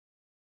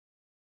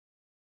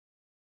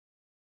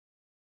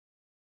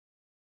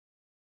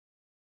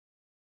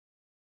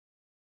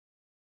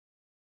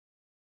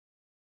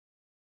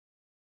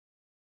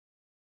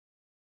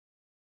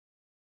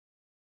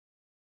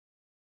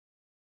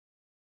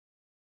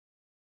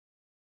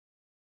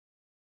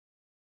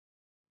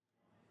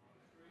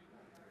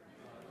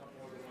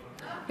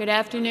Good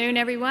afternoon,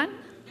 everyone.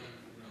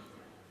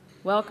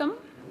 Welcome.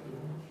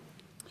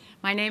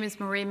 My name is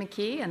Marie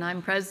McKee, and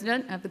I'm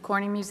president of the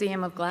Corning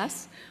Museum of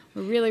Glass.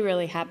 We're really,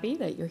 really happy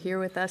that you're here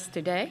with us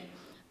today.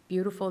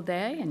 Beautiful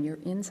day, and you're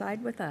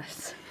inside with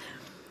us.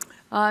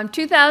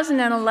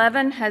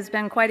 2011 has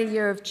been quite a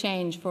year of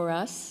change for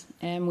us,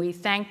 and we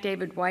thank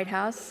David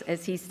Whitehouse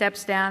as he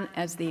steps down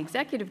as the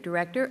executive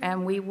director,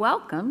 and we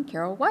welcome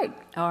Karol Wight,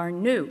 our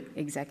new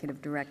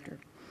executive director.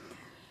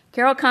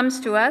 Karol comes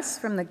to us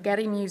from the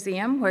Getty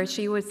Museum, where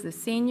she was the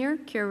senior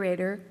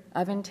curator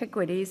of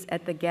antiquities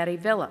at the Getty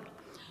Villa.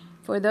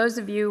 For those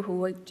of you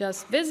who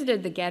just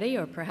visited the Getty,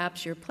 or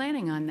perhaps you're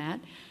planning on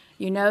that,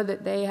 you know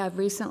that they have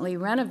recently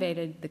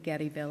renovated the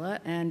Getty Villa,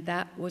 and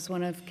that was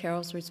one of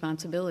Karol's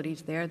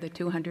responsibilities there, the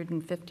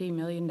 $250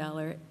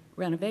 million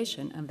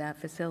renovation of that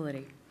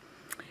facility.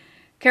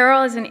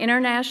 Karol is an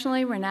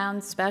internationally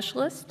renowned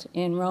specialist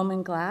in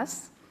Roman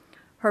glass.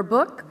 Her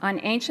book on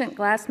ancient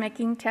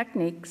glassmaking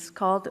techniques,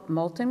 called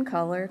Molten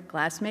Color,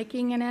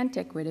 Glassmaking in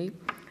Antiquity,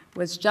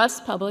 was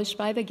just published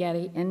by the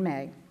Getty in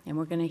May, and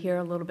we're going to hear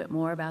a little bit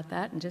more about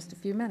that in just a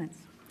few minutes.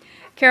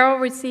 Karol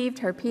received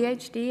her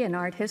PhD in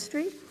art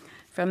history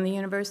from the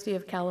University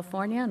of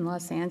California in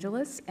Los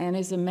Angeles and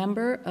is a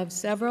member of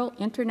several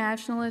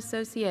international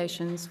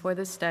associations for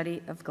the study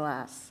of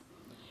glass.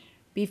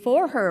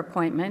 Before her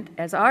appointment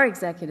as our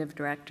executive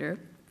director,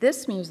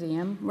 this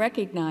museum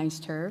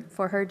recognized her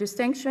for her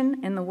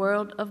distinction in the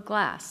world of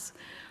glass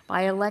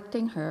by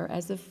electing her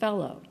as a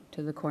fellow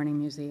to the Corning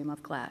Museum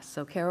of Glass.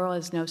 So Karol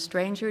is no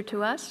stranger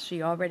to us.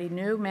 She already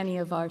knew many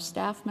of our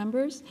staff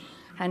members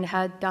and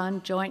had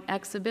done joint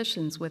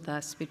exhibitions with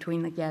us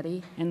between the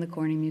Getty and the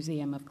Corning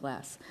Museum of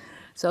Glass.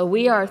 So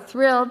we are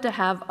thrilled to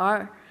have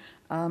our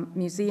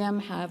museum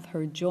have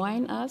her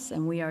join us,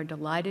 and we are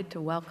delighted to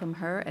welcome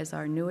her as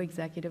our new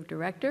executive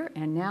director.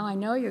 And now I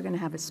know you're going to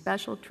have a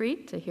special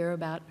treat to hear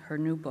about her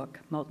new book,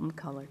 Molten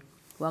Color.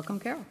 Welcome,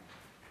 Karol.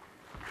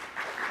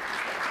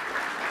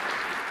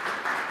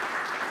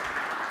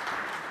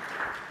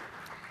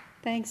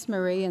 Thanks,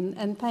 Marie,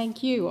 and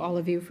thank you, all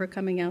of you, for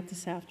coming out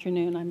this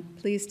afternoon. I'm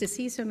pleased to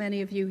see so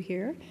many of you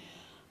here.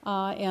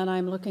 And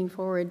I'm looking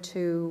forward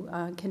to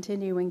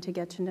continuing to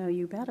get to know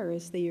you better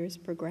as the years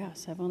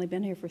progress. I've only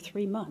been here for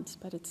 3 months,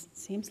 but it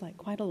seems like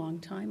quite a long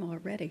time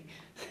already.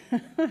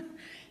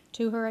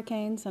 2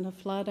 hurricanes and a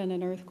flood and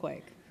an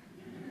earthquake.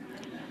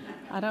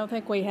 I don't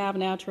think we have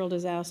natural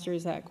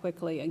disasters that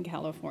quickly in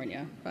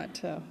California,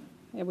 but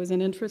it was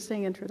an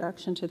interesting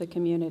introduction to the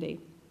community.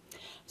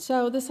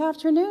 So this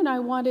afternoon, I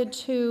wanted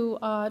to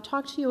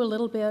talk to you a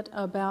little bit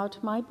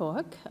about my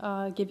book,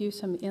 give you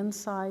some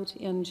insight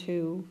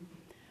into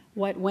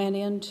what went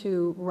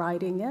into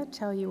writing it,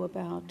 tell you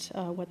about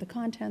what the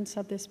contents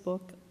of this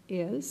book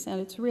is,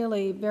 and it's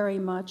really very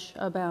much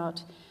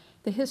about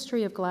the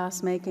history of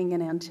glassmaking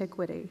in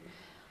antiquity.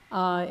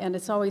 And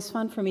it's always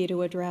fun for me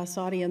to address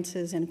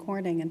audiences in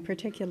Corning, and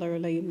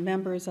particularly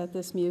members at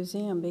this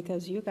museum,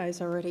 because you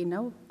guys already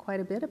know quite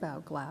a bit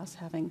about glass,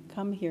 having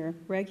come here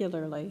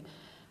regularly,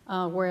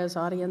 whereas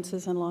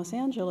audiences in Los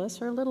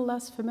Angeles are a little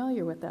less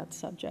familiar with that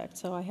subject,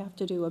 so I have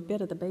to do a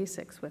bit of the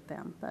basics with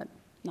them, but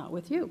not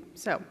with you.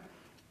 So,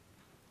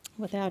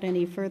 without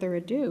any further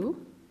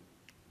ado,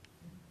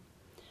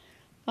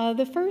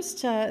 the first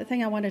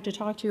thing I wanted to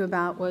talk to you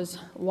about was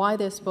why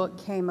this book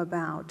came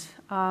about.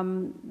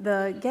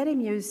 The Getty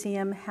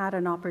Museum had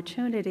an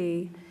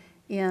opportunity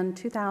in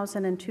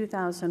 2000 and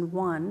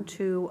 2001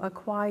 to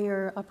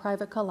acquire a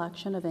private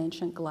collection of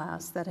ancient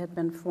glass that had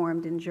been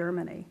formed in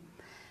Germany.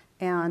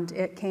 And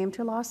it came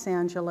to Los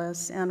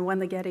Angeles, and when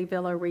the Getty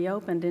Villa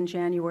reopened in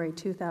January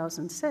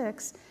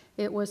 2006,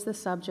 it was the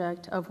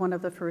subject of one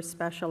of the first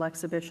special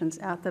exhibitions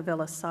at the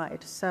Villa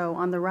site. So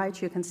on the right,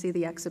 you can see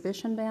the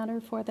exhibition banner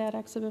for that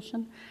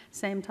exhibition,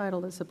 same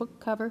title as the book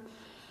cover.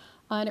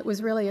 And it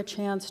was really a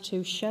chance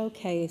to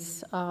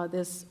showcase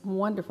this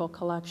wonderful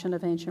collection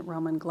of ancient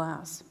Roman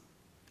glass.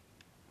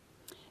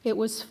 It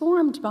was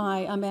formed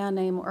by a man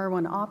named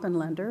Erwin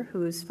Oppenländer,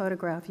 whose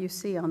photograph you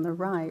see on the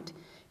right.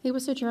 He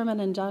was a German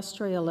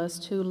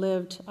industrialist who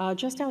lived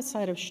just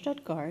outside of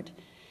Stuttgart.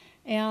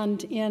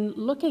 And in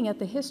looking at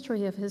the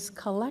history of his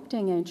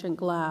collecting ancient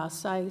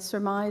glass, I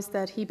surmised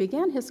that he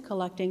began his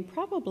collecting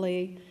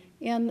probably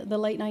in the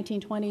late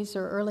 1920s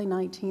or early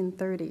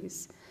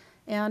 1930s.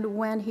 And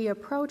when he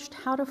approached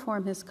how to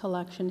form his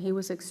collection, he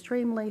was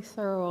extremely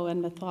thorough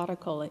and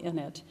methodical in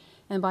it.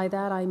 And by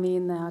that I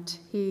mean that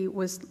he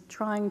was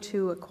trying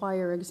to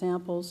acquire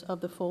examples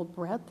of the full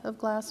breadth of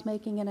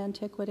glassmaking in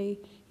antiquity.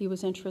 He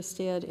was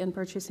interested in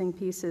purchasing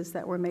pieces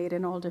that were made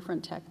in all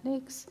different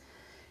techniques,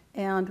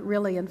 and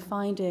really in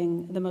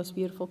finding the most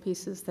beautiful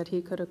pieces that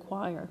he could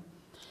acquire.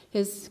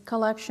 His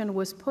collection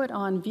was put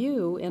on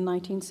view in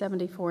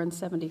 1974 and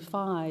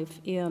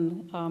 75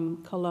 in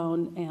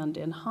Cologne and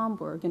in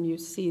Hamburg, and you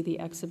see the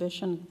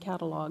exhibition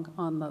catalog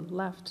on the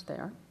left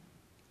there.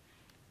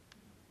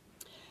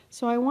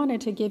 So I wanted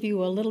to give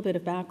you a little bit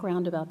of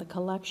background about the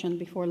collection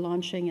before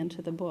launching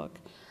into the book.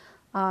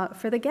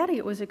 For the Getty,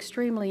 it was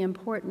extremely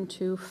important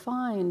to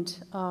find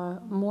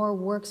more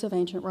works of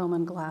ancient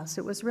Roman glass.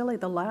 It was really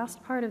the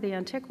last part of the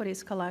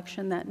antiquities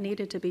collection that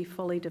needed to be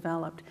fully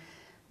developed.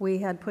 We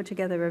had put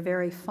together a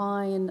very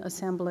fine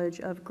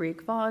assemblage of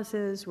Greek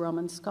vases,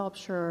 Roman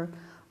sculpture,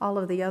 all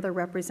of the other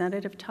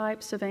representative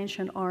types of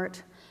ancient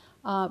art,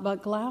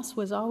 but glass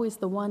was always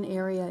the one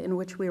area in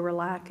which we were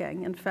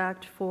lacking. In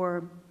fact,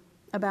 for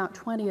about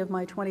 20 of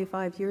my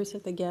 25 years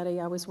at the Getty,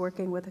 I was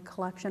working with a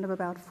collection of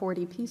about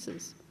 40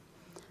 pieces.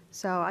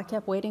 So I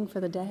kept waiting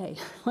for the day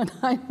when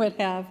I would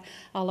have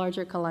a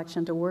larger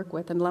collection to work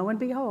with, and lo and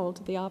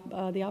behold, the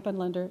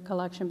Oppenländer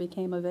collection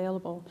became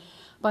available.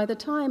 By the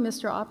time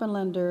Mr.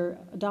 Oppenländer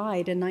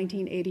died in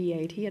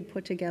 1988, he had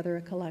put together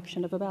a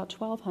collection of about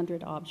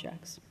 1,200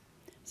 objects.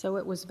 So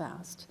it was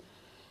vast.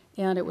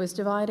 And it was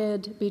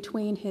divided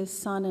between his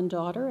son and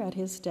daughter at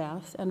his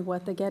death, and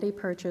what the Getty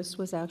purchased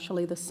was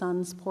actually the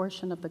son's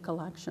portion of the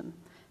collection.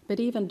 But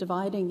even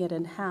dividing it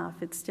in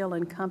half, it still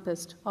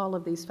encompassed all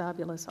of these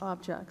fabulous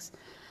objects.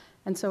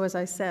 And so, as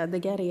I said, the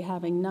Getty,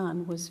 having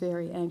none, was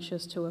very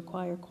anxious to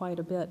acquire quite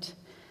a bit.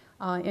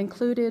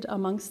 Included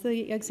amongst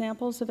the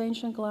examples of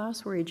ancient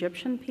glass were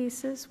Egyptian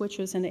pieces, which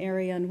was an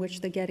area in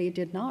which the Getty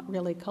did not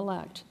really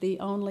collect. The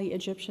only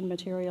Egyptian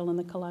material in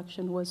the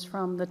collection was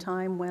from the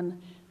time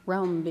when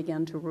Rome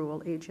began to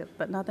rule Egypt,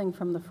 but nothing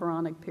from the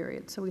Pharaonic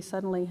period. So we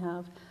suddenly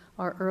have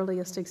our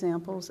earliest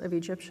examples of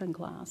Egyptian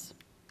glass.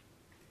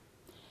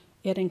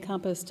 It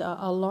encompassed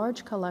a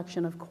large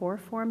collection of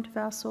core-formed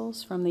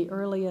vessels, from the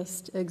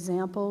earliest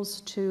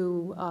examples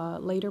to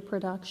later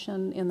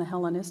production in the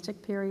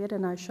Hellenistic period,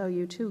 and I show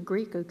you two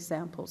Greek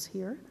examples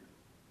here.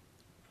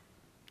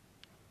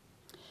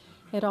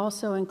 It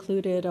also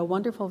included a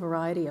wonderful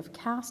variety of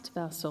cast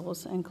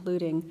vessels,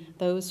 including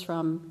those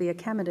from the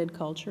Achaemenid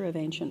culture of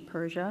ancient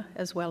Persia,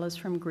 as well as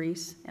from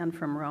Greece and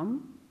from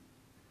Rome.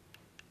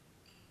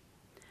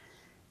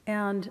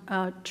 And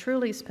a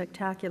truly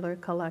spectacular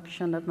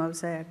collection of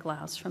mosaic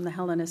glass from the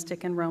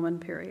Hellenistic and Roman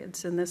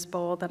periods. And this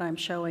bowl that I'm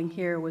showing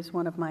here was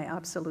one of my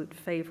absolute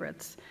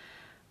favorites.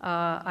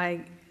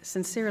 I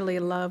sincerely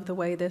love the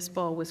way this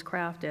bowl was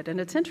crafted. And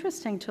it's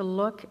interesting to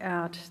look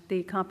at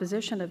the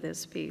composition of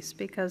this piece,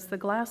 because the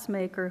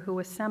glassmaker who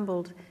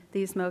assembled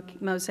these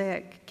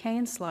mosaic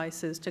cane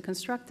slices to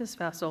construct this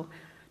vessel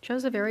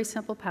chose a very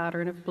simple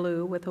pattern of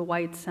blue with a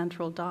white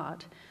central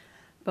dot.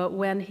 But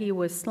when he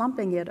was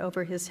slumping it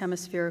over his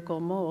hemispherical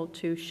mold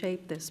to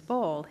shape this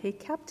bowl, he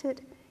kept it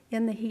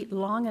in the heat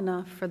long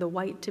enough for the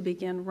white to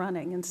begin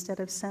running instead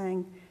of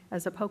saying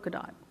as a polka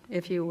dot,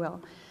 if you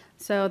will.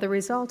 So the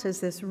result is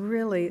this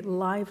really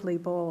lively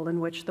bowl in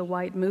which the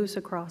white moves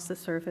across the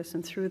surface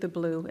and through the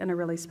blue in a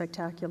really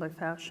spectacular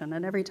fashion.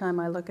 And every time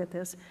I look at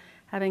this,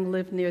 having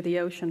lived near the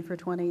ocean for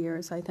 20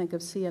 years, I think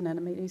of sea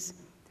anemones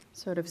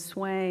sort of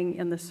swaying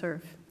in the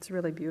surf. It's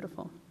really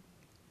beautiful.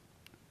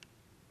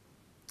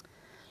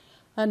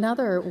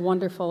 Another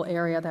wonderful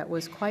area that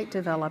was quite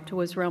developed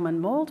was Roman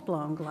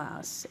mold-blown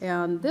glass.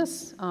 And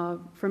this,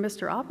 for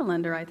Mr.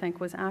 Oppenländer, I think,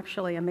 was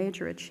actually a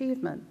major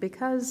achievement,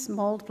 because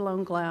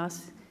mold-blown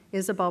glass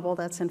is a bubble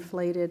that's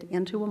inflated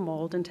into a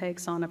mold and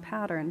takes on a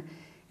pattern.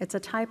 It's a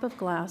type of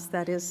glass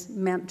that is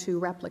meant to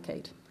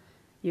replicate.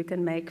 You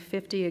can make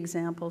 50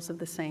 examples of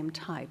the same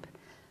type.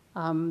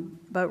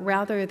 But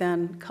rather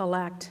than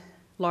collect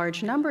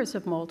large numbers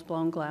of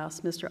mold-blown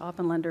glass, Mr.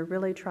 Oppenländer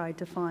really tried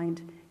to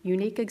find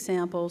unique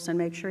examples and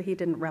make sure he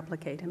didn't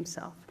replicate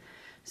himself.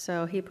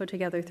 So he put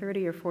together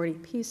 30 or 40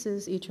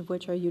 pieces, each of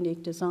which are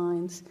unique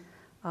designs,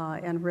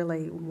 and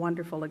really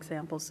wonderful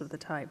examples of the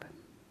type.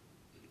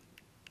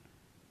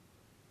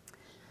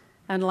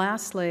 And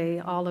lastly,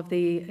 all of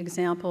the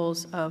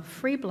examples of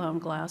free-blown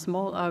glass,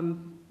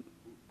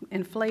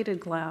 inflated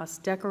glass,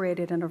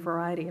 decorated in a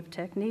variety of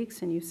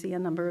techniques, and you see a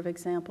number of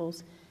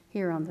examples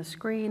here on the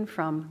screen,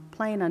 from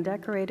plain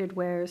undecorated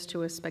wares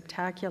to a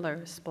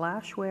spectacular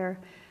splashware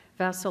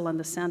vessel in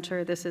the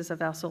center. This is a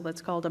vessel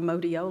that's called a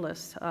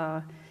modiolus.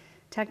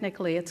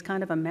 Technically, it's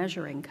kind of a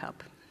measuring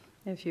cup,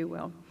 if you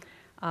will.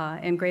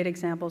 And great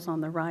examples on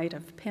the right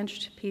of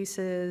pinched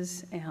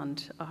pieces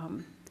and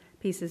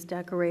pieces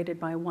decorated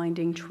by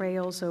winding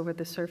trails over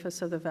the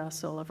surface of the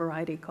vessel, a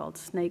variety called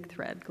snake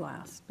thread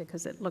glass,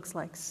 because it looks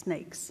like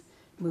snakes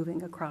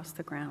moving across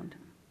the ground.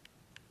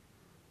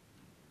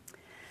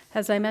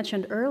 As I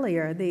mentioned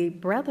earlier, the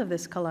breadth of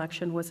this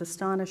collection was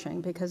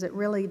astonishing, because it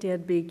really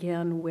did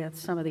begin with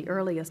some of the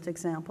earliest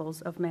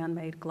examples of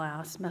man-made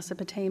glass,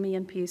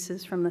 Mesopotamian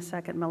pieces from the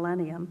second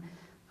millennium.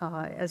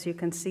 As you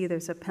can see,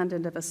 there's a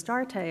pendant of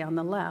Astarte on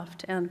the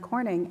left, and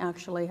Corning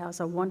actually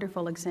has a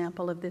wonderful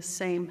example of this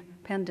same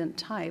pendant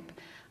type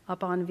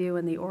up on view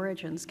in the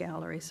Origins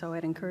Gallery, so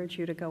I'd encourage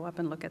you to go up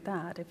and look at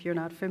that if you're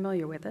not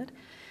familiar with it.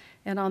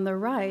 And on the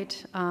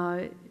right,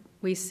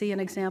 we see an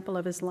example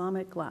of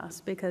Islamic glass,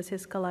 because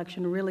his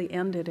collection really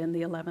ended in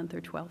the 11th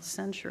or 12th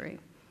century.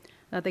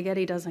 Now, the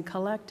Getty doesn't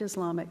collect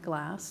Islamic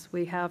glass.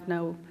 We have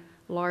no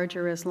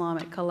larger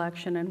Islamic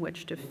collection in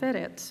which to fit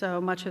it, so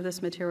much of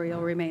this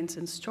material remains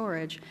in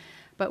storage.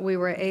 but we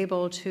were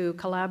able to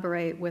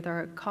collaborate with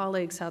our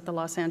colleagues at the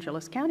Los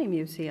Angeles County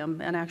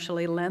Museum and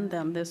actually lend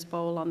them this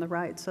bowl on the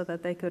right so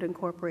that they could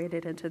incorporate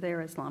it into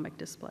their Islamic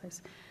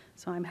displays.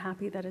 So I'm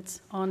happy that it's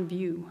on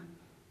view.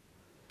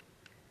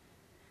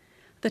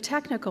 The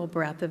technical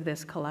breadth of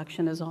this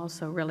collection is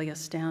also really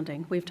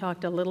astounding. We've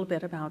talked a little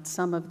bit about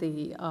some of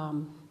the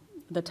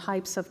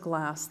types of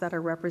glass that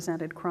are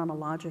represented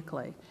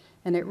chronologically,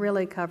 and it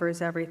really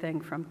covers everything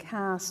from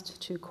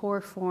cast to core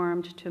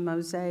formed to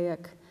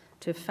mosaic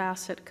to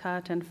facet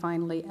cut and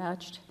finely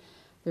etched.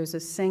 There's a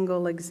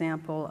single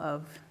example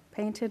of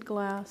painted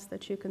glass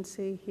that you can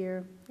see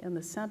here in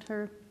the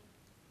center.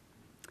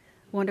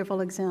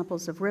 Wonderful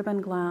examples of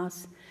ribbon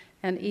glass,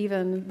 and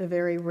even the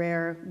very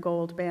rare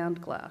gold band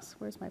glass.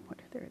 Where's my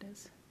pointer? There it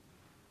is.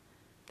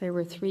 There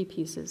were 3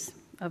 pieces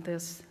of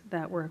this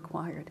that were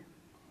acquired.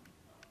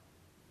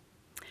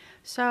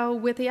 So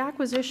with the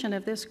acquisition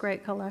of this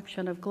great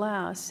collection of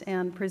glass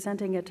and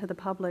presenting it to the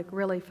public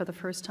really for the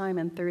first time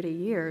in 30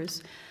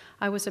 years,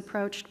 I was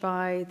approached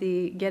by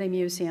the Getty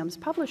Museum's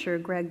publisher,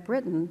 Greg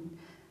Britton,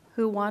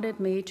 who wanted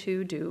me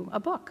to do a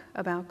book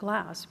about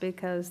glass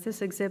because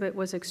this exhibit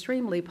was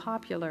extremely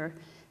popular,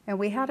 and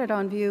we had it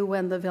on view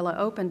when the villa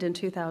opened in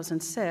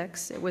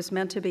 2006. It was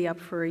meant to be up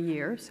for a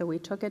year, so we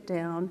took it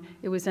down.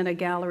 It was in a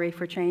gallery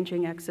for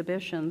changing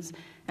exhibitions,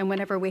 and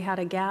whenever we had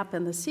a gap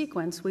in the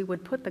sequence, we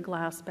would put the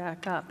glass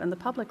back up, and the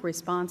public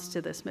response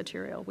to this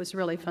material was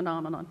really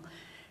phenomenal.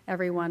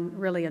 Everyone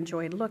really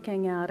enjoyed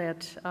looking at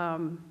it.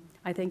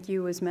 I think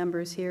you as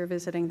members here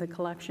visiting the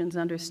collections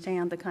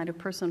understand the kind of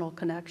personal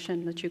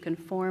connection that you can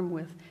form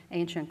with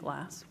ancient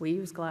glass. We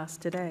use glass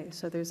today,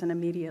 so there's an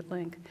immediate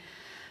link.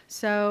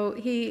 So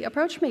he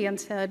approached me and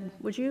said,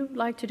 would you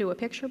like to do a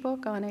picture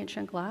book on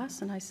ancient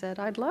glass? And I said,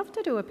 I'd love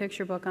to do a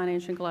picture book on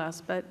ancient glass,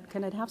 but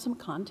can it have some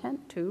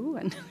content too?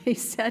 And he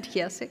said,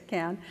 yes, it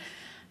can.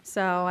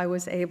 So I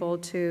was able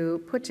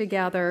to put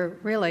together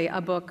really a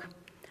book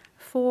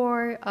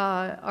for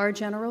our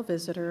general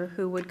visitor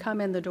who would come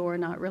in the door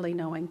not really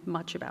knowing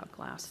much about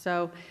glass.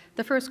 So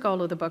the first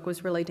goal of the book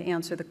was really to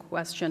answer the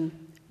question,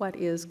 what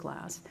is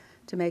glass?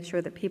 To make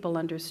sure that people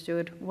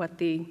understood what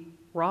the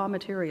raw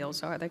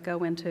materials are that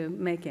go into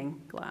making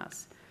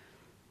glass.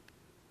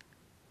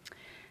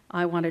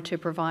 I wanted to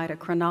provide a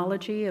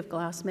chronology of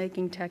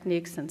glass-making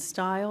techniques and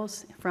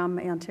styles from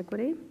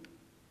antiquity.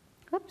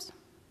 Oops.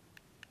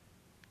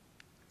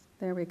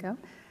 There we go.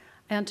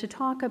 And to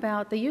talk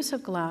about the use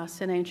of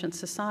glass in ancient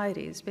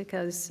societies,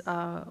 because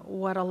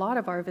what a lot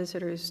of our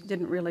visitors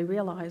didn't really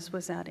realize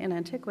was that in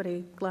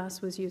antiquity,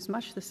 glass was used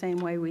much the same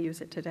way we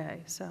use it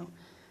today. So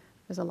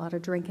there's a lot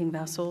of drinking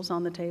vessels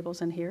on the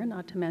tables in here,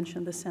 not to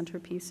mention the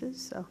centerpieces,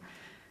 so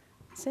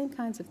same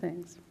kinds of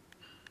things.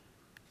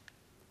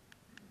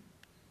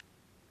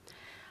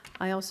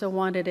 I also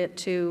wanted it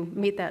to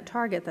meet that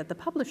target that the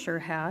publisher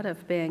had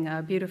of being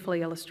a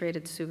beautifully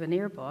illustrated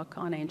souvenir book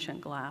on ancient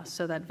glass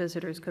so that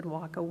visitors could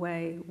walk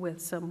away with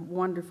some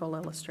wonderful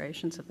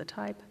illustrations of the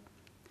type.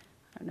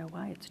 I don't know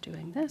why it's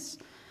doing this,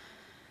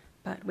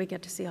 but we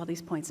get to see all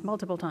these points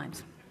multiple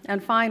times.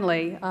 And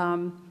finally,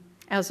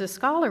 as a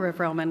scholar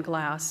of Roman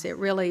glass, it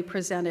really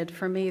presented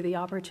for me the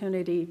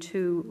opportunity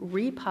to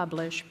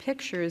republish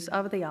pictures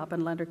of the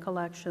Oppenländer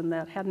collection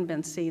that hadn't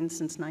been seen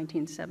since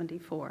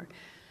 1974.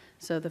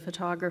 So the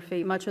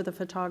photography, much of the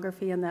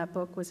photography in that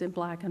book was in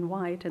black and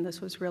white, and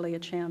this was really a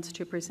chance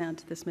to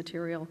present this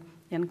material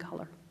in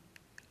color.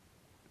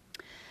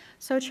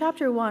 So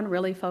chapter 1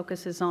 really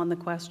focuses on the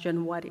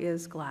question, what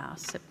is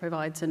glass? It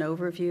provides an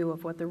overview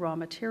of what the raw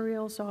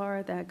materials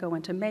are that go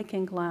into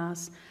making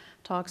glass,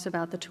 talks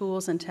about the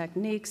tools and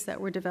techniques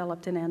that were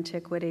developed in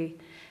antiquity,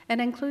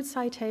 and includes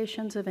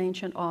citations of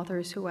ancient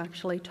authors who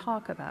actually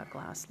talk about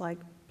glass, like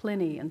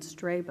Pliny and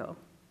Strabo.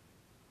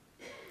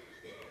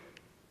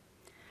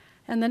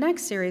 And the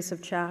next series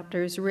of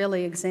chapters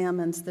really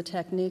examines the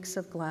techniques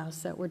of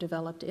glass that were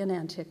developed in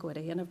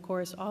antiquity. And of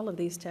course, all of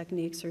these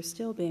techniques are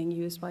still being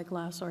used by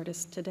glass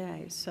artists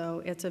today.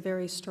 So it's a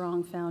very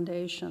strong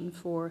foundation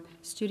for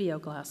studio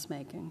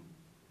glassmaking.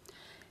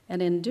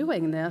 And in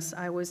doing this,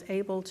 I was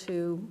able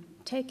to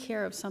take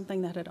care of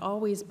something that had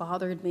always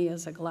bothered me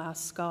as a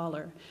glass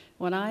scholar.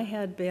 When I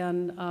had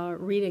been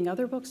reading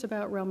other books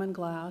about Roman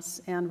glass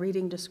and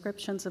reading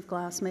descriptions of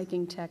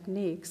glassmaking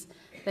techniques,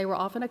 they were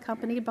often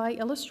accompanied by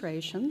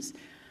illustrations,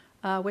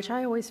 which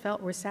I always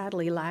felt were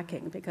sadly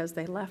lacking because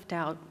they left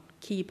out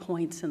key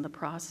points in the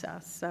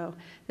process. So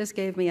this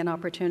gave me an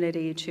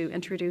opportunity to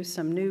introduce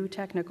some new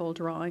technical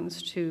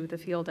drawings to the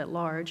field at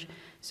large.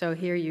 So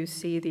here you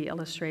see the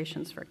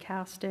illustrations for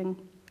casting,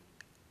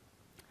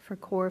 for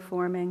core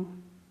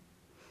forming,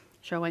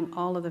 showing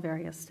all of the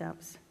various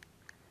steps.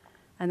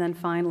 And then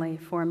finally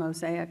for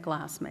mosaic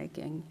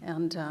glassmaking.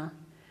 And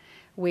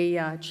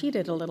we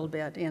cheated a little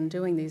bit in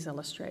doing these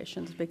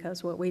illustrations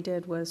because what we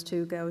did was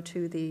to go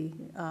to the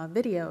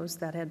videos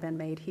that had been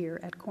made here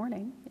at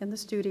Corning in the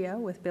studio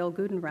with Bill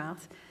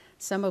Gudenrath,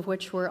 some of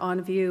which were on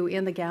view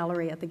in the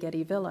gallery at the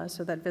Getty Villa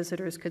so that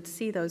visitors could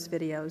see those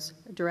videos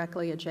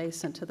directly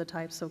adjacent to the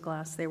types of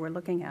glass they were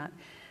looking at.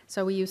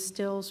 So we used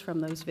stills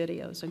from those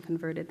videos and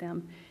converted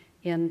them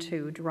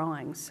into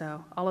drawings.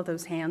 So all of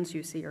those hands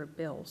you see are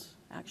Bill's,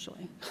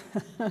 actually.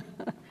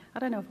 I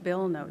don't know if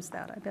Bill knows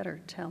that. I better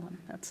tell him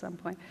at some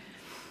point.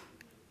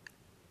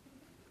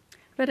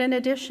 But in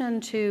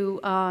addition to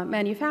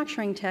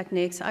manufacturing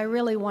techniques, I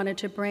really wanted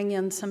to bring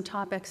in some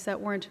topics that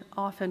weren't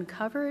often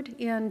covered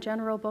in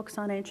general books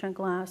on ancient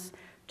glass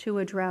to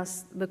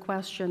address the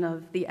question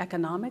of the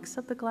economics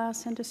of the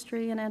glass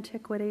industry in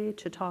antiquity,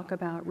 to talk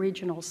about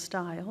regional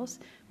styles,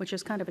 which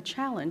is kind of a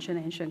challenge in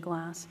ancient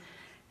glass,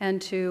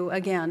 and to,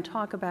 again,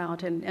 talk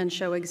about and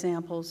show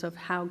examples of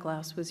how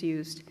glass was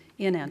used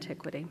in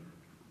antiquity.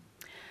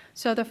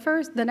 So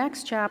the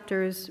next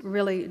chapters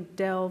really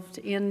delved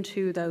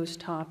into those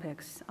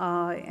topics.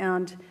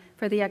 And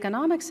for the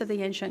economics of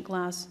the ancient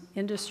glass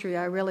industry,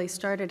 I really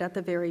started at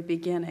the very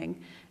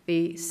beginning.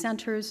 The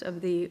centers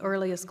of the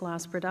earliest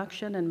glass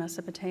production in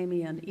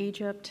Mesopotamia and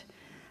Egypt,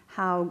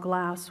 how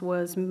glass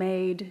was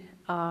made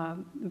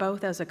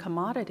both as a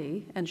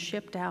commodity and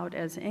shipped out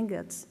as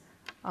ingots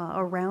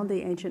around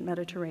the ancient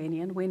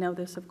Mediterranean. We know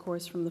this, of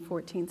course, from the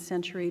 14th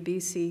century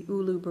BC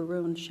Ulu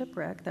Barun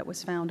shipwreck that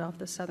was found off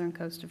the southern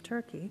coast of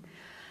Turkey,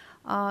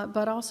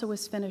 but also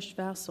as finished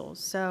vessels.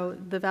 So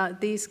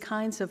these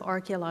kinds of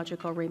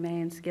archaeological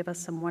remains give us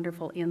some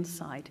wonderful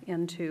insight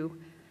into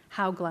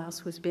how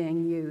glass was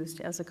being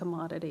used as a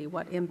commodity,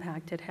 what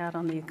impact it had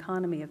on the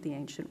economy of the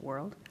ancient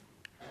world.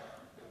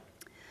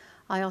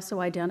 I also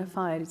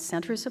identified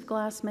centers of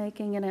glass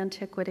making in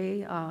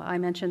antiquity. I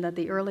mentioned that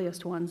the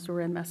earliest ones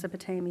were in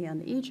Mesopotamia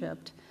and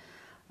Egypt,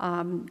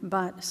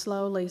 but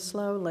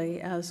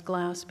slowly, as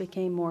glass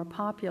became more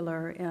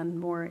popular and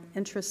more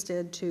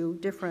interested to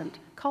different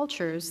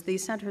cultures,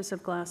 these centers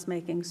of glass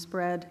making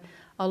spread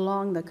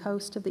along the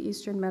coast of the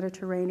eastern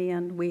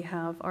Mediterranean. We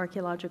have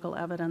archaeological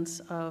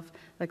evidence of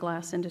the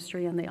glass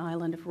industry in the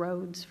island of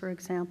Rhodes, for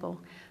example.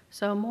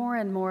 So more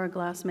and more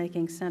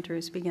glass-making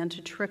centers began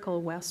to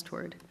trickle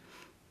westward.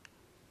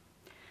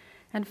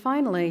 And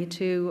finally,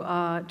 to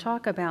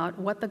talk about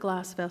what the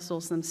glass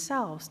vessels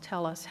themselves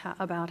tell us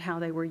about how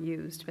they were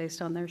used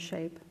based on their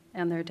shape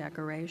and their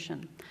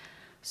decoration.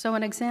 So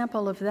an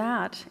example of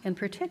that in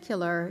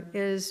particular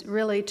is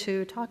really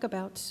to talk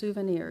about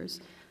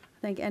souvenirs.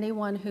 I think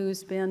anyone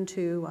who's been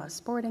to a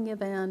sporting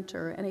event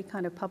or any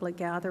kind of public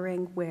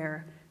gathering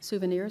where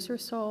souvenirs are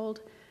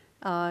sold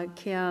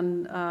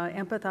can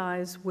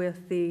empathize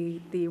with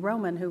the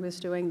Roman who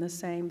was doing the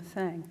same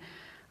thing.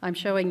 I'm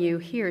showing you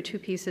here two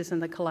pieces in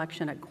the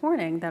collection at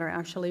Corning that are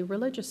actually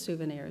religious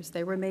souvenirs.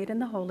 They were made in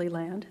the Holy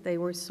Land. They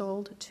were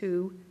sold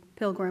to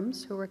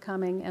pilgrims who were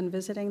coming and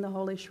visiting the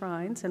holy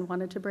shrines and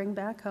wanted to bring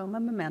back home a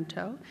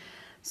memento.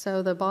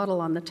 So the bottle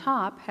on the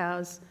top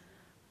has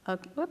a,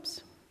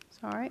 whoops,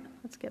 sorry,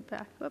 let's get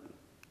back. Whoop.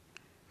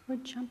 We're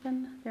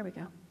jumping, there we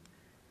go.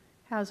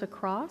 Has a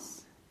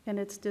cross in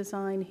its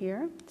design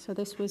here. So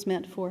this was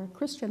meant for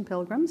Christian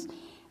pilgrims.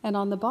 And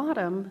on the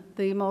bottom,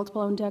 the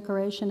multiple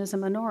decoration is a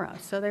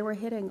menorah. So they were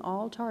hitting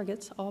all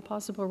targets, all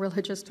possible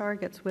religious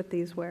targets with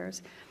these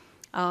wares.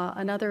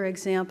 Another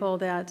example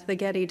that the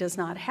Getty does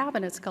not have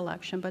in its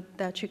collection, but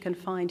that you can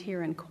find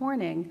here in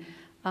Corning,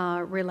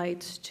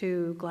 relates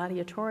to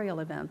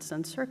gladiatorial events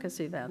and circus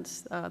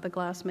events. The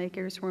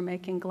glassmakers were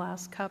making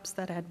glass cups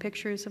that had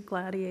pictures of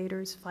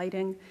gladiators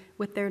fighting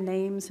with their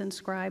names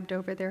inscribed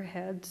over their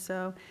heads.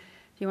 So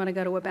you want to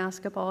go to a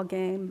basketball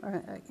game,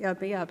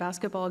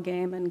 basketball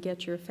game and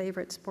get your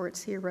favorite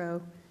sports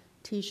hero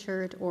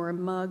t-shirt or a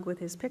mug with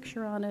his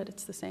picture on it,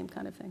 it's the same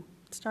kind of thing.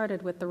 It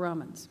started with the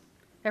Romans.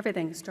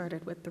 Everything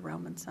started with the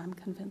Romans, I'm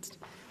convinced.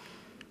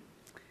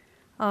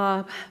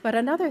 But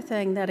another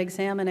thing that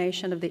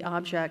examination of the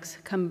objects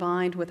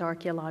combined with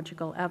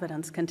archaeological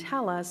evidence can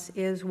tell us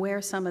is where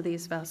some of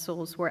these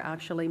vessels were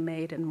actually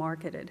made and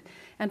marketed.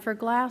 And for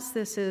glass,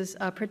 this is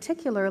a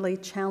particularly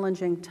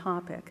challenging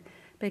topic,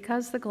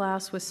 because the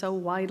glass was so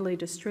widely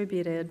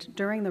distributed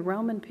during the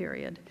Roman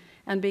period,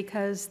 and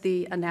because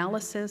the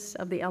analysis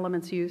of the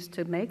elements used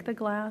to make the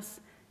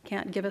glass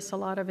can't give us a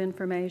lot of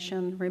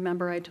information.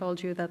 Remember, I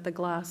told you that the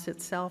glass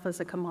itself as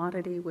a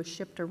commodity was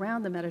shipped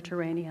around the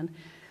Mediterranean.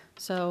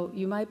 So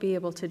you might be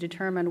able to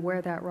determine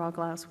where that raw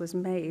glass was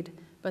made,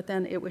 but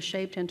then it was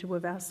shaped into a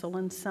vessel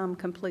in some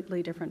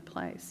completely different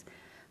place.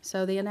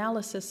 So the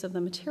analysis of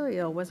the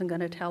material wasn't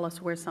going to tell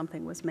us where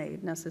something was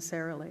made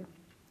necessarily.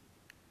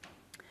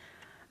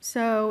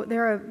 So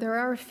there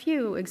are a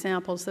few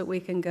examples that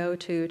we can go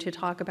to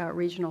talk about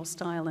regional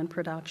style and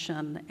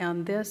production,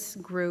 and this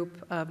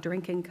group of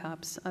drinking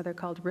cups, they're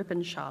called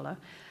Rippenschaale,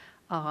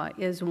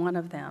 is one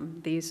of them.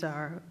 These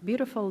are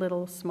beautiful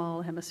little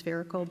small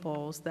hemispherical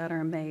bowls that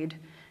are made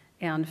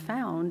and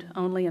found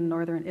only in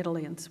northern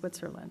Italy and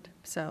Switzerland.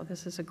 So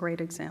this is a great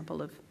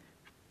example of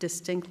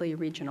distinctly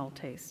regional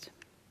taste.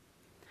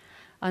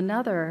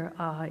 Another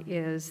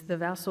is the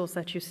vessels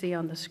that you see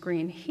on the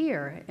screen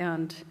here,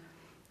 and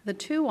the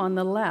two on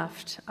the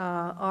left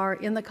are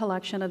in the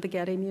collection of the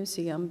Getty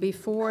Museum.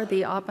 Before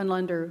the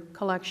Oppenländer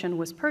collection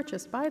was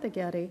purchased by the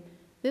Getty,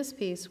 this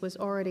piece was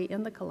already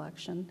in the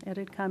collection. It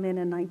had come in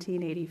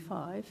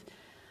 1985.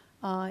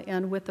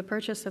 And with the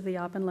purchase of the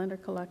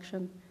Oppenländer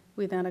collection,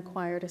 we then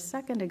acquired a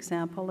second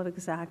example of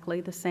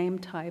exactly the same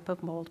type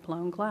of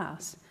mold-blown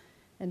glass.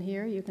 And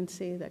here you can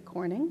see that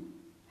Corning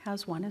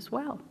has one as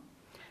well.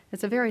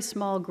 It's a very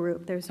small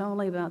group. There's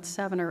only about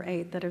 7 or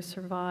 8 that have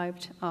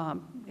survived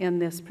in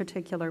this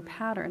particular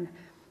pattern.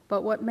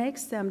 But what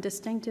makes them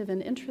distinctive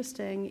and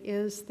interesting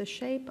is the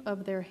shape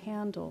of their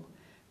handle.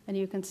 And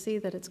you can see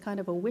that it's kind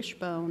of a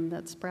wishbone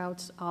that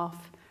sprouts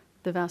off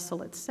the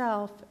vessel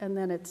itself, and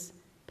then it's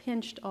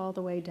pinched all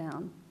the way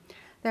down.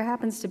 There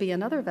happens to be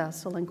another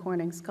vessel in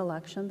Corning's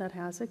collection that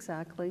has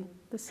exactly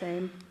the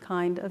same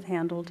kind of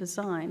handle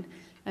design.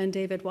 And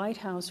David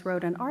Whitehouse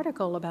wrote an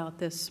article about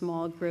this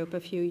small group a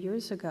few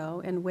years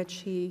ago in which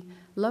he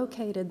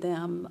located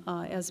them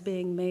as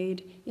being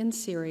made in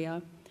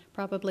Syria,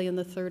 probably in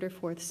the 3rd or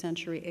 4th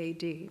century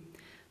AD.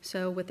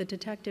 So with the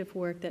detective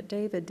work that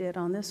David did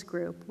on this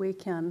group, we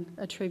can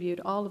attribute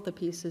all of the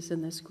pieces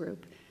in this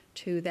group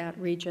to that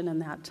region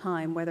and that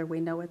time, whether we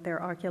know what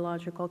their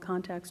archaeological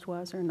context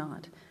was or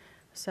not.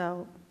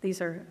 So these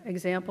are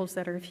examples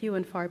that are few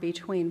and far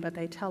between, but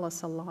they tell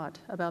us a lot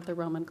about the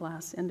Roman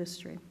glass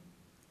industry.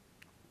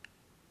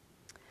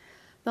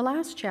 The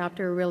last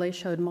chapter really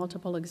showed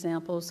multiple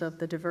examples of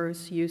the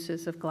diverse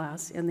uses of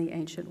glass in the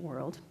ancient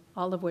world,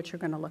 all of which are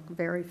going to look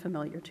very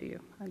familiar to you,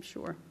 I'm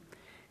sure.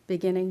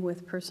 Beginning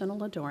with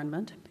personal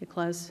adornment,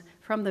 because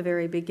from the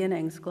very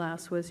beginnings,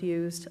 glass was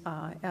used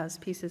as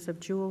pieces of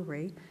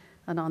jewelry.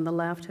 And on the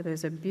left,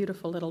 there's a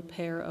beautiful little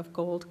pair of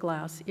gold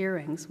glass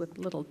earrings with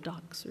little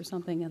ducks or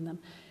something in them.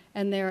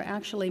 And they're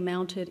actually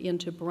mounted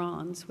into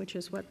bronze, which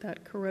is what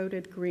that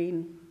corroded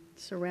green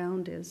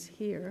surround is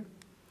here.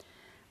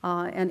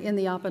 And in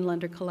the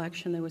Oppenländer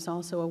collection, there was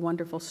also a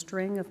wonderful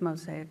string of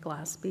mosaic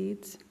glass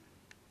beads.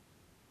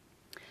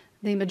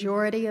 The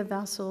majority of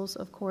vessels,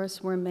 of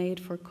course, were made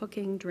for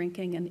cooking,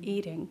 drinking, and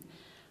eating.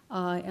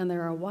 And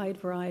there are a wide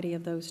variety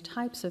of those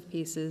types of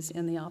pieces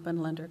in the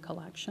Oppenländer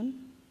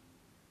collection.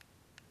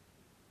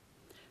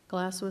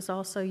 Glass was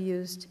also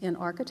used in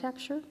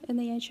architecture in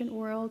the ancient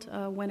world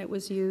when it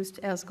was used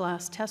as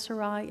glass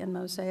tesserae in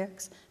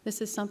mosaics.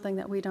 This is something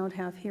that we don't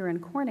have here in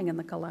Corning in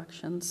the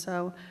collection,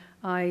 so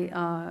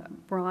I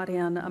brought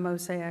in a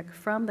mosaic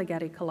from the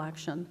Getty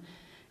collection.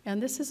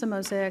 And this is a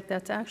mosaic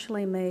that's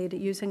actually made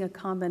using a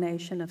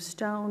combination of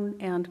stone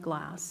and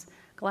glass.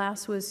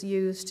 Glass was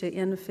used to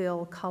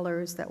infill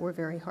colors that were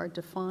very hard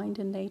to find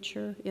in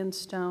nature in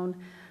stone.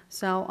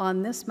 So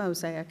on this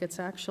mosaic, it's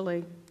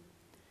actually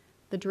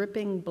the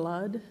dripping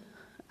blood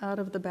out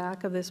of the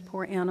back of this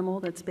poor animal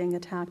that's being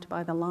attacked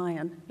by the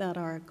lion that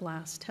are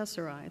glass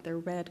tesserae. They're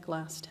red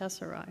glass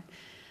tesserae.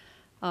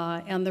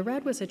 And the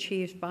red was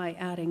achieved by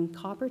adding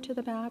copper to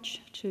the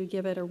batch to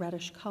give it a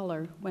reddish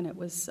color when it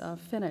was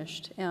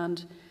finished.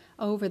 And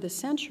over the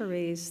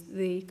centuries,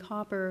 the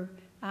copper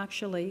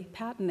actually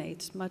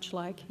patinates, much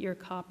like your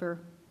copper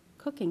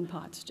cooking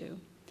pots do.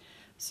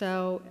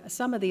 So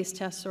some of these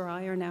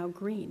tesserae are now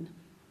green.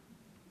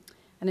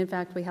 And in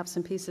fact, we have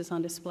some pieces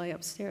on display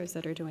upstairs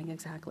that are doing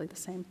exactly the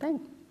same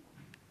thing.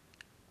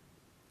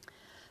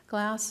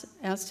 Glass,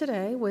 as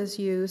today, was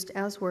used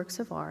as works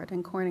of art,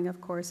 and Corning, of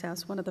course,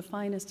 has one of the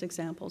finest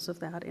examples of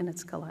that in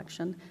its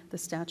collection, the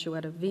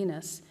statuette of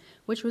Venus,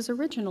 which was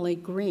originally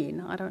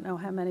green. I don't know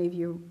how many of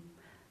you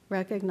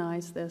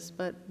recognize this,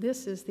 but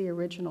this is the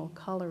original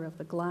color of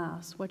the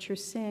glass. What you're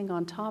seeing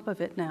on top of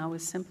it now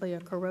is simply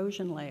a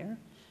corrosion layer,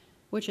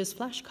 which is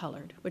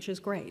flesh-colored, which is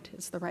great.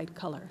 It's the right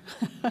color.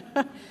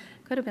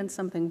 Could have been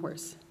something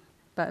worse,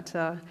 but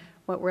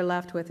what we're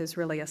left with is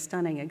really a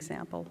stunning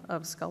example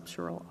of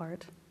sculptural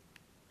art.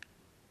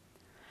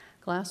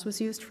 Glass was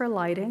used for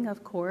lighting,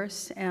 of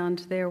course, and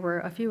there were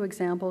a few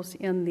examples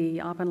in the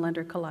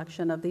Oppenländer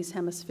collection of these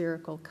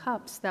hemispherical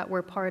cups that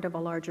were part of a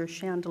larger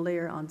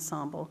chandelier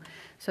ensemble.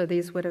 So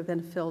these would have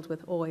been filled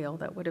with oil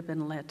that would have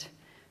been lit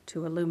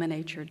to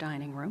illuminate your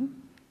dining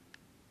room.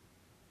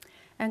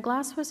 And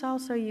glass was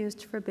also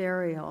used for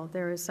burial.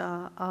 There's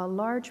a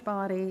large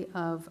body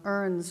of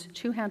urns,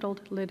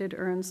 two-handled lidded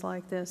urns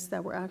like this,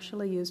 that were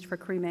actually used for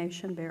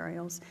cremation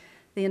burials.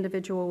 The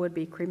individual would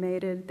be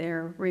cremated,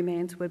 their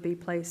remains would be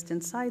placed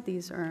inside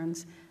these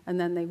urns, and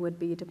then they would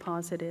be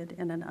deposited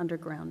in an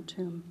underground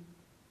tomb.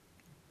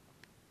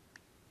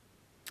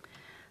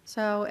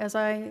 So as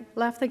I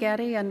left the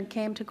Getty and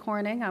came to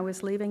Corning, I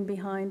was leaving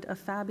behind a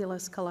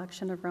fabulous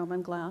collection of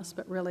Roman glass,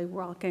 but really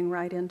walking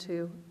right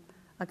into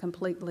a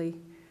completely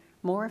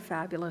more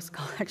fabulous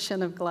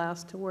collection of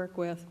glass to work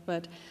with.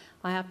 But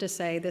I have to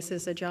say, this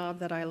is a job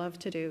that I love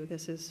to do.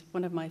 This is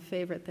one of my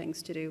favorite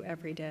things to do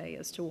every day,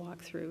 is to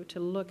walk through,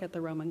 to look at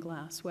the Roman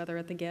glass, whether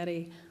at the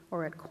Getty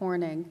or at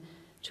Corning,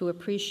 to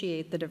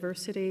appreciate the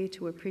diversity,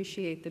 to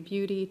appreciate the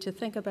beauty, to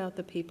think about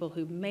the people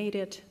who made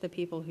it, the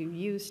people who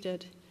used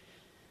it.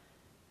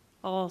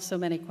 All so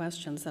many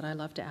questions that I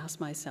love to ask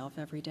myself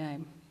every day.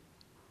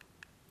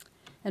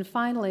 And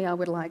finally, I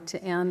would like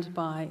to end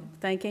by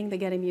thanking the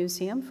Getty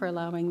Museum for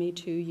allowing me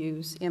to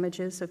use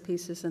images of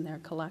pieces in their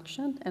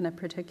collection, and in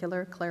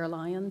particular, Claire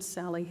Lyons,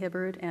 Sally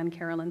Hibbard, and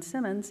Carolyn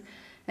Simmons,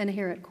 and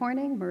here at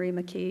Corning, Marie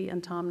McKee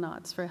and Tom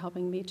Knotts for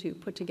helping me to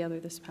put together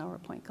this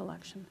PowerPoint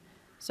collection.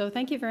 So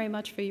thank you very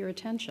much for your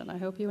attention. I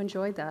hope you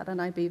enjoyed that,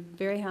 and I'd be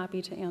very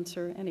happy to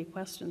answer any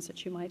questions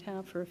that you might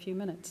have for a few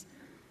minutes.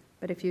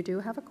 But if you do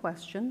have a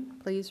question,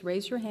 please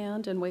raise your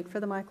hand and wait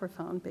for the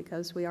microphone,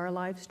 because we are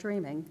live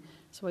streaming,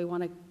 so we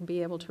want to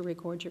be able to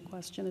record your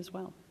question as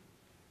well.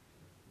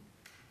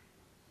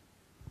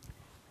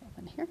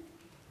 One here.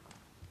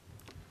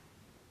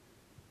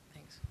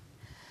 Thanks.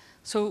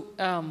 So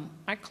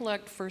I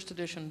collect first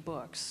edition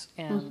books,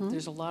 and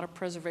there's a lot of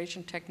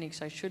preservation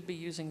techniques I should be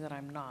using that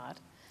I'm not.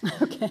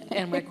 Okay.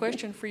 And my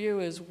question for you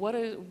is,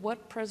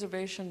 what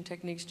preservation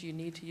techniques do you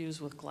need to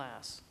use with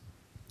glass?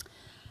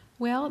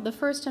 Well, the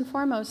first and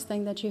foremost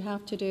thing that you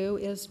have to do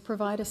is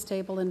provide a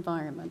stable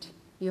environment.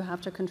 You have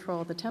to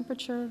control the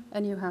temperature,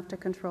 and you have to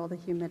control the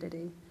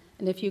humidity.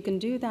 And if you can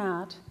do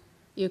that,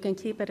 you can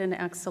keep it in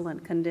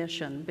excellent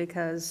condition,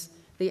 because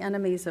the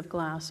enemies of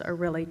glass are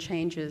really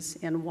changes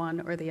in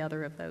one or the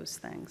other of those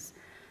things.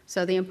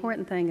 So the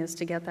important thing is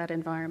to get that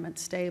environment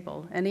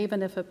stable. And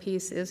even if a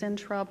piece is in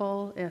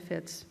trouble, if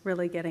it's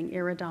really getting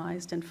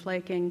iridized and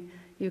flaking,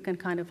 you can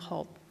kind of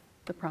halt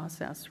the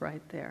process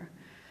right there.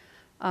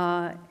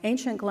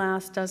 Ancient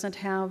glass doesn't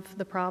have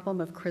the problem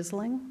of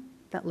crizzling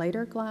that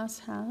later glass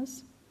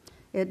has.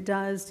 It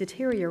does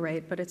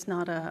deteriorate, but it's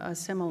not a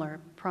similar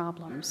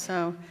problem.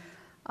 So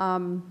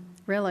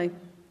really,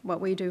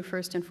 what we do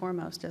first and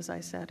foremost, as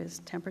I said, is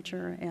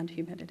temperature and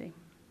humidity.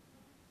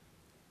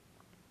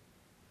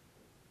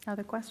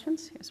 Other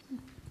questions? Yes.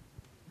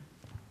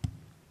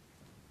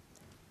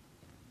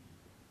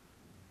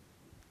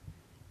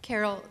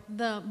 Carol,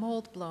 the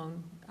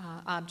mold-blown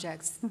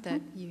objects that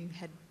you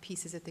had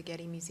pieces at the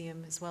Getty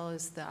Museum, as well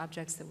as the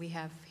objects that we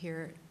have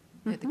here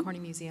at the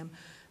Corning Museum,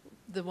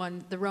 the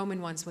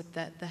Roman ones with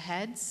the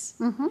heads,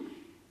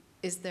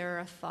 is there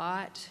a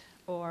thought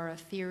or a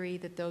theory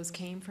that those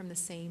came from the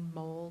same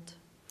mold?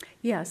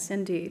 Yes,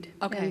 indeed.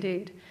 Okay.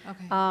 Indeed.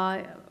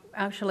 Okay.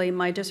 Actually,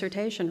 my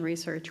dissertation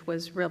research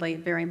was really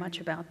very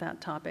much about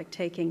that topic,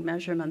 taking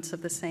measurements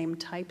of the same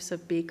types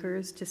of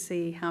beakers to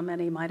see how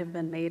many might have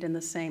been made in the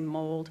same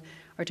mold,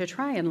 or to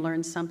try and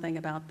learn something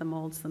about the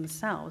molds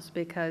themselves,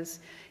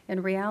 because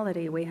in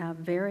reality, we have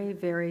very,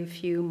 very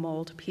few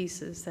mold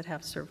pieces that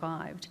have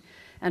survived.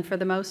 And for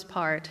the most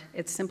part,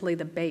 it's simply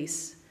the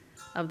base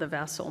of the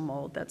vessel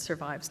mold that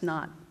survives,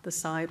 not the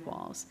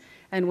sidewalls.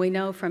 And we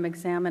know from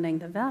examining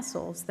the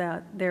vessels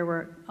that there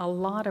were a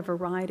lot of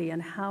variety in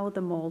how the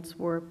molds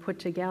were put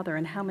together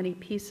and how many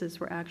pieces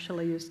were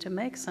actually used to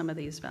make some of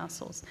these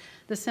vessels.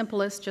 The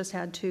simplest just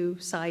had 2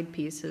 side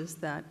pieces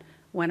that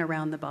went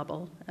around the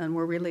bubble and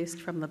were released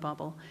from the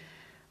bubble.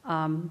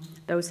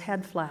 Those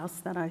head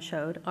flasks that I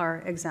showed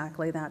are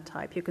exactly that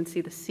type. You can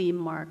see the seam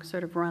mark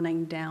sort of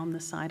running down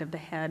the side of the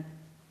head,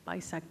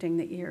 bisecting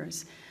the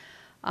ears.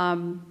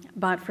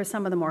 But for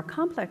some of the more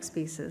complex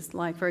pieces,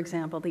 like, for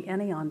example, the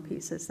Enion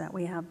pieces that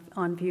we have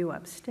on view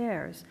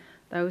upstairs,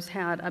 those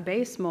had a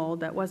base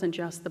mold that wasn't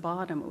just the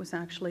bottom, it was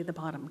actually the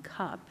bottom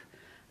cup.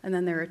 And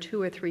then there are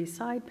 2 or 3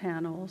 side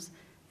panels,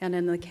 and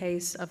in the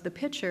case of the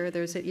pitcher,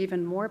 there's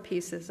even more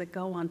pieces that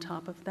go on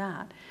top of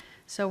that.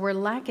 So we're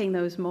lacking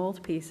those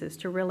mold pieces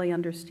to really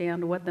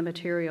understand what the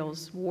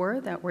materials were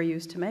that were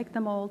used to make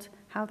the mold,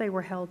 how they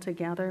were held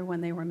together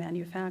when they were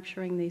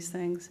manufacturing these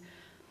things.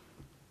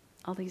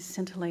 All these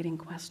scintillating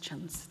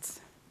questions.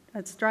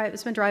 It's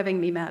been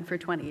driving me mad for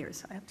 20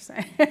 years, I have to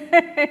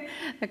say,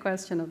 the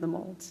question of the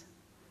molds.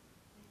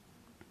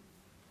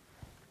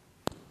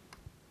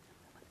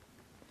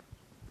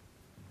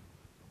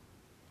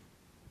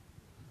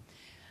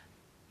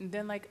 And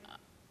then, like,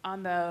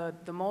 on the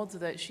molds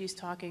that she's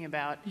talking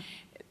about,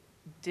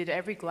 did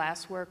every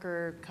glass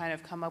worker kind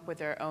of come up with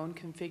their own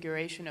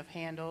configuration of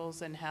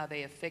handles and how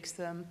they affix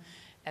them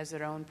as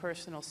their own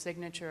personal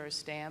signature or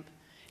stamp?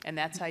 And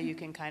that's how you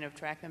can kind of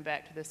track them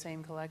back to the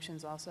same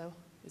collections also?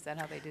 Is that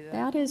how they do that?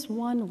 That is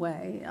one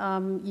way.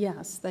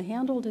 Yes, the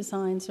handle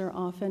designs are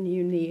often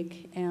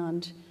unique,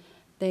 and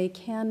they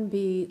can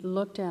be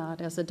looked at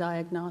as a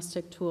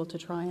diagnostic tool to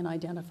try and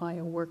identify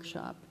a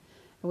workshop.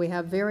 We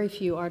have very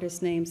few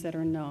artist names that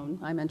are known.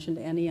 I mentioned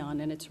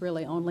Enion, and it's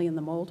really only in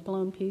the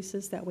mold-blown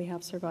pieces that we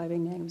have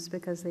surviving names,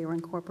 because they were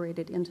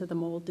incorporated into the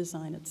mold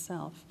design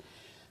itself.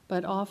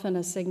 But often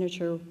a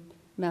signature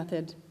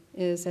method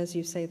is, as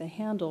you say, the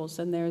handles,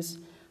 and there's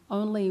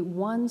only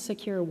one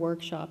secure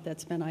workshop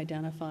that's been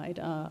identified.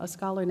 A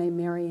scholar named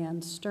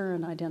Marianne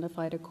Stern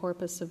identified a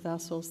corpus of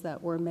vessels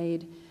that were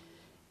made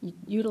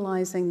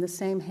utilizing the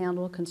same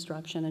handle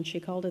construction, and she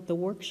called it the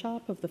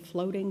workshop of the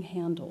floating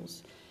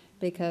handles,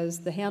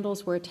 because the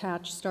handles were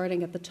attached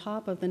starting at the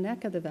top of the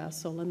neck of the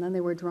vessel, and then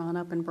they were drawn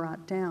up and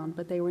brought down,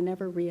 but they were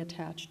never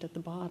reattached at the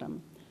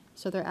bottom.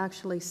 So they're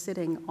actually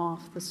sitting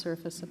off the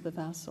surface of the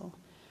vessel.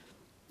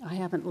 I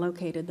haven't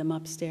located them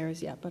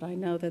upstairs yet, but I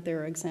know that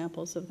there are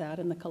examples of that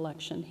in the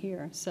collection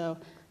here. So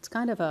it's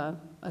kind of a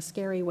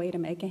scary way to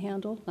make a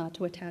handle, not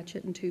to attach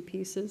it in 2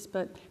 pieces,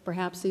 but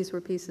perhaps these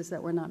were pieces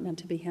that were not meant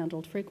to be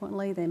handled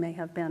frequently. They may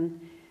have been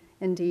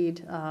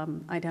indeed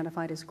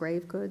identified as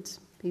grave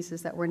goods,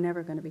 pieces that were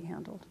never going to be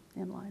handled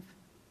in life.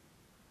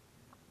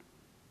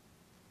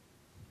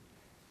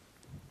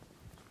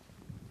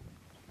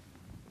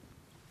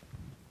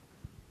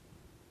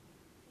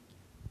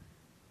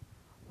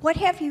 What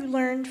have you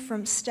learned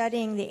from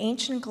studying the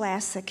ancient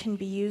glass that can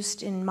be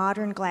used in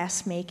modern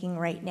glass making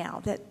right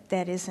now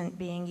that isn't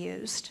being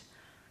used?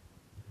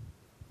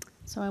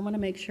 So I want to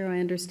make sure I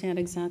understand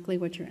exactly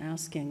what you're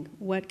asking.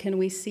 What can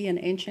we see in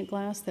ancient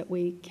glass that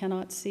we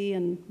cannot see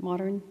in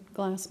modern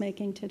glass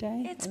making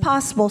today? It's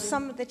possible.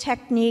 Some of the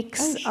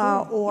techniques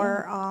Oh,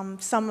 sure. or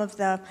some of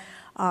the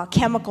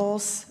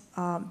chemicals,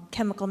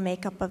 chemical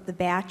makeup of the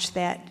batch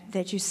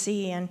that you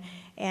see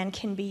and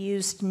can be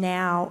used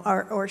now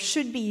or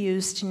should be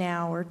used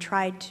now or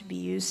tried to be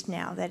used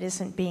now that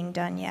isn't being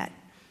done yet.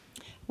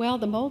 Well,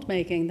 the mold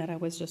making that I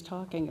was just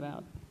talking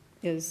about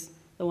is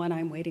the one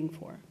I'm waiting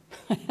for,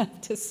 I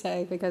have to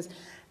say, because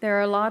there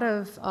are a lot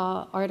of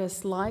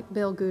artists like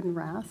Bill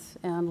Gudenrath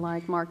and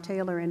like Mark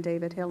Taylor and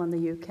David Hill in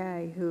the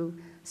UK who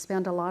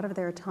spend a lot of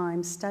their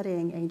time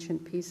studying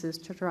ancient pieces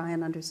to try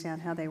and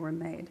understand how they were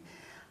made.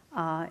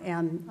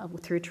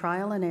 Through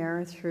trial and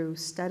error, through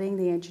studying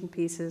the ancient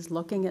pieces,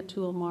 looking at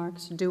tool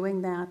marks,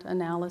 doing that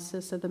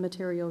analysis of the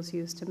materials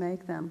used to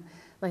make them,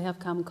 they have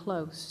come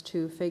close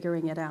to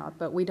figuring it out.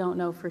 But we don't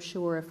know for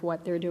sure if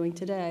what they're doing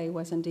today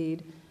was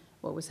indeed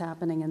what was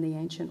happening in the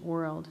ancient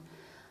world.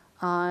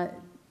 The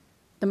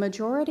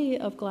majority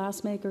of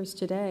glassmakers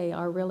today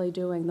are really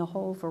doing the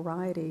whole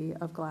variety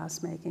of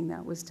glassmaking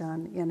that was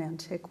done in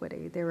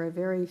antiquity. There are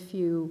very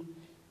few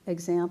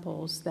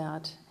examples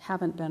that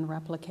haven't been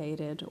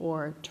replicated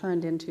or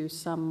turned into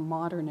some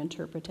modern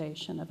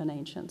interpretation of an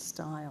ancient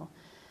style.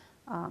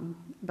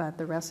 But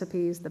the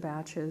recipes, the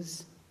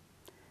batches,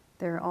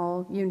 they're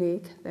all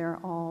unique. They're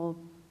all,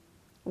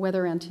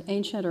 whether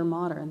ancient or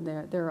modern,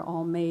 they're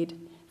all made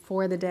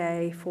for the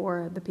day,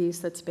 for the piece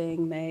that's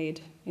being made.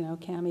 You know,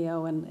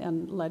 cameo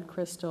and lead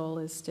crystal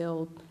is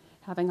still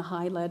having a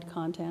high lead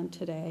content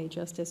today,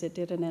 just as it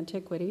did in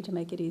antiquity to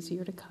make it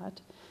easier to cut.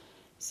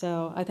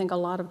 So I think a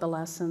lot of the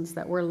lessons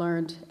that were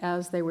learned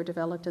as they were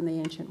developed in the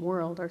ancient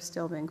world are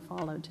still being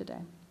followed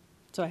today.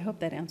 So I hope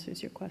that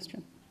answers your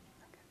question.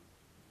 Okay.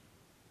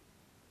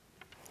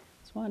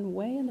 There's one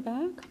way in the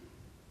back.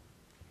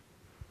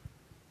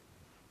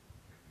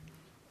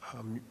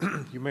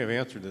 You may have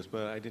answered this,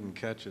 but I didn't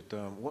catch it.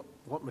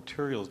 What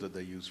materials did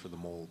they use for the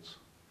molds?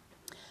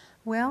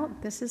 Well,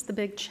 this is the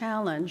big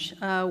challenge.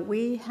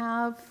 We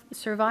have,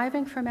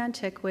 surviving from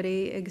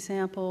antiquity,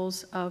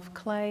 examples of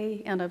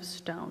clay and of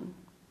stone.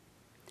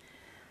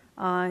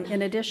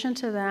 In addition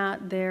to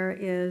that, there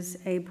is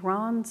a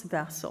bronze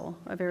vessel,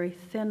 a very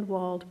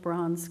thin-walled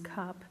bronze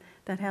cup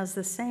that has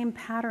the same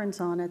patterns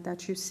on it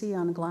that you see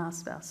on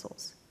glass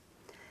vessels.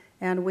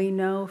 And we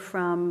know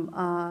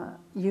from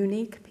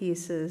unique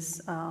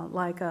pieces,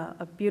 like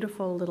a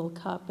beautiful little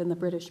cup in the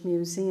British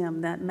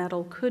Museum, that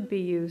metal could be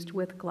used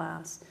with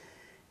glass.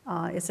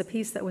 It's a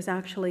piece that was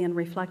actually in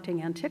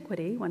reflecting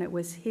antiquity when it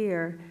was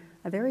here,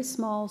 a very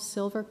small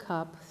silver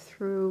cup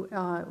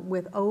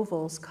with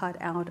ovals cut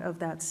out of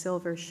that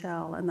silver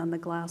shell, and then the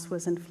glass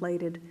was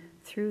inflated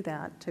through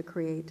that to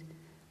create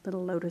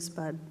little lotus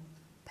bud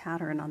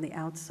pattern on the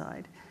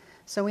outside.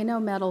 So we know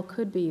metal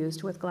could be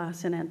used with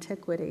glass in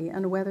antiquity,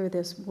 and whether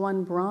this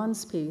one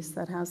bronze piece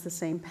that has the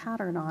same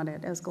pattern on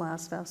it as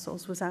glass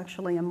vessels was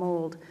actually a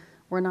mold,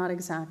 we're not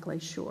exactly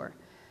sure.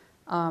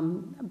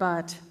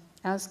 But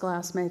as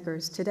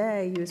glassmakers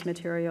today use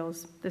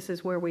materials, this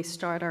is where we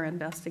start our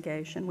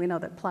investigation. We know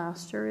that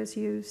plaster is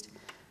used.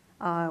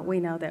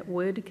 We know that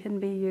wood can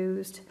be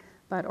used,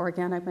 but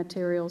organic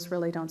materials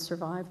really don't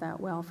survive that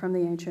well from the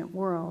ancient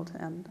world,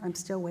 and I'm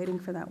still waiting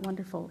for that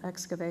wonderful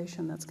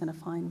excavation that's going to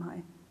find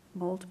my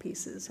mold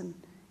pieces and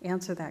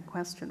answer that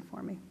question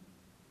for me.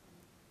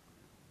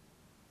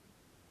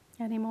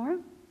 Any more?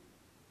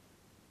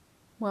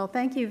 Well,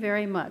 thank you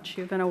very much.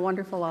 You've been a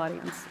wonderful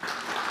audience.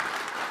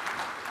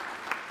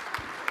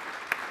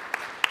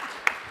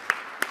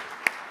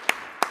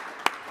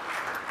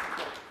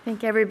 I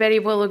think everybody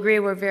will agree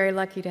we're very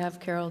lucky to have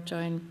Karol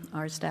join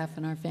our staff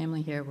and our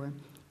family here. We're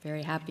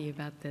very happy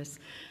about this.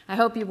 I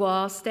hope you will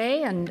all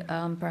stay and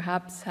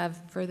perhaps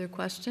have further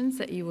questions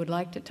that you would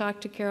like to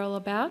talk to Karol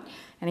about.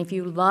 And if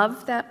you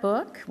love that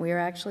book, we are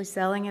actually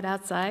selling it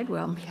outside.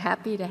 We'll be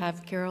happy to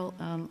have Karol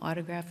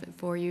autograph it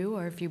for you,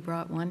 or if you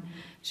brought one,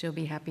 she'll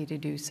be happy to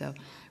do so.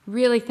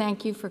 Really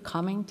thank you for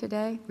coming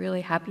today.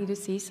 Really happy to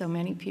see so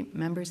many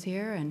members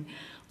here, and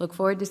look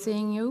forward to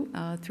seeing you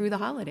through the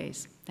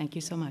holidays. Thank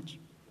you so much.